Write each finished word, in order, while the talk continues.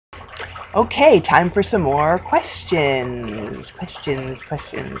Okay, time for some more questions. Questions.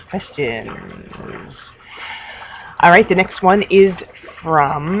 All right, the next one is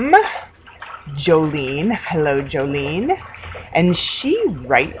from Jolene. Hello, Jolene. And she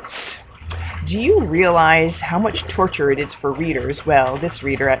writes, do you realize how much torture it is for readers, well, this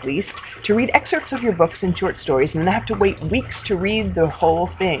reader at least, to read excerpts of your books and short stories and then have to wait weeks to read the whole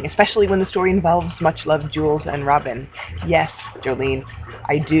thing, especially when the story involves Much Loved Jules and Robin? Yes, Jolene,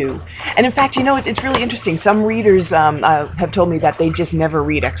 I do. And in fact, you know, it's really interesting. Some readers have told me that they just never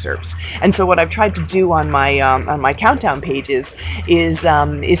read excerpts. And so what I've tried to do on my countdown pages is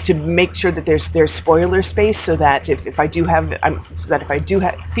to make sure that there's spoiler space, so that if I do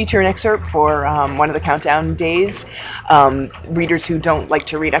feature an excerpt for one of the countdown days, readers who don't like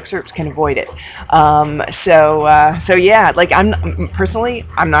to read excerpts can avoid it. So yeah, like I'm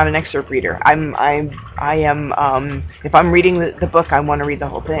not an excerpt reader. I am if I'm reading the book, I want to read the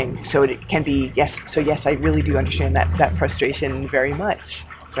whole thing. So it can be yes. So yes, I really do understand that frustration very much.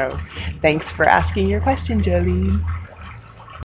 So thanks for asking your question, Jolene.